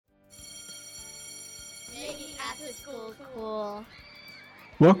School Cool.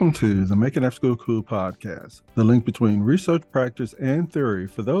 Welcome to the Making After School Cool podcast, the link between research, practice, and theory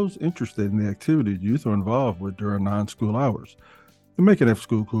for those interested in the activities youth are involved with during non-school hours. The Making After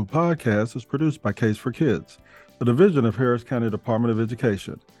School Cool podcast is produced by Case for Kids, a division of Harris County Department of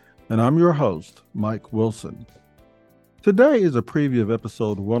Education, and I'm your host, Mike Wilson. Today is a preview of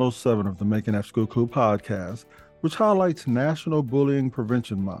episode 107 of the Making After School Cool podcast, which highlights National Bullying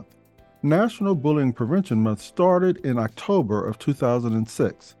Prevention Month. National Bullying Prevention Month started in October of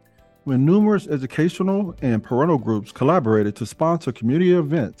 2006, when numerous educational and parental groups collaborated to sponsor community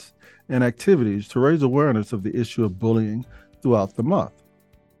events and activities to raise awareness of the issue of bullying throughout the month.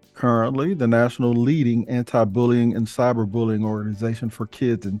 Currently, the national leading anti-bullying and cyberbullying organization for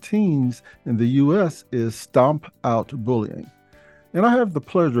kids and teens in the U.S. is Stomp Out Bullying. And I have the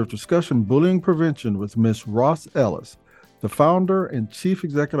pleasure of discussing bullying prevention with Ms. Ross Ellis, the founder and chief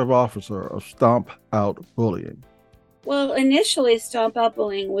executive officer of Stomp Out Bullying. Well, initially, Stomp Out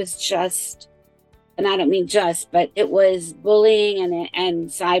Bullying was just, and I don't mean just, but it was bullying and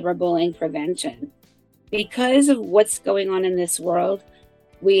cyberbullying prevention. Because of what's going on in this world,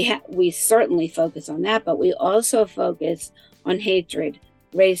 we certainly focus on that, but we also focus on hatred,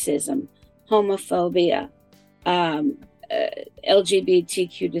 racism, homophobia,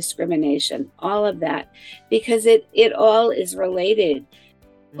 LGBTQ discrimination, all of that, because it all is related.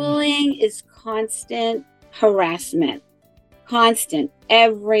 Bullying is constant harassment, constant,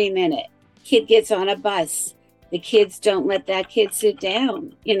 every minute. Kid gets on a bus, the kids don't let that kid sit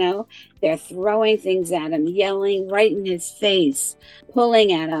down, they're throwing things at him, yelling right in his face,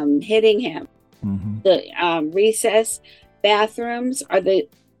 pulling at him, hitting him. The recess bathrooms are the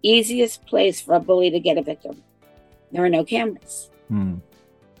easiest place for a bully to get a victim. There are no cameras.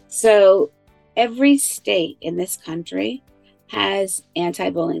 So every state in this country has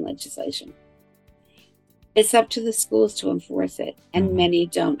anti-bullying legislation. It's up to the schools to enforce it, and many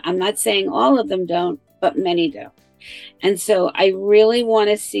don't. I'm not saying all of them don't, but many don't. And so I really want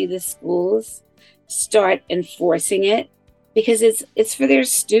to see the schools start enforcing it, because it's for their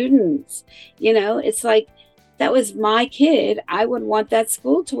students. It's like, that was my kid. I would want that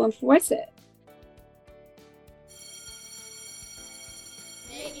school to enforce it.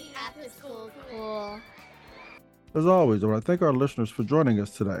 Cool. As always, I want to thank our listeners for joining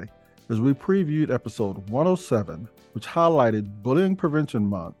us today as we previewed episode 107, which highlighted Bullying Prevention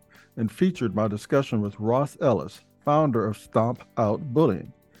Month and featured my discussion with Ross Ellis, founder of Stomp Out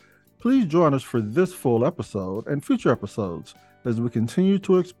Bullying. Please join us for this full episode and future episodes as we continue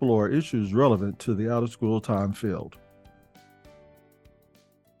to explore issues relevant to the out-of-school time field.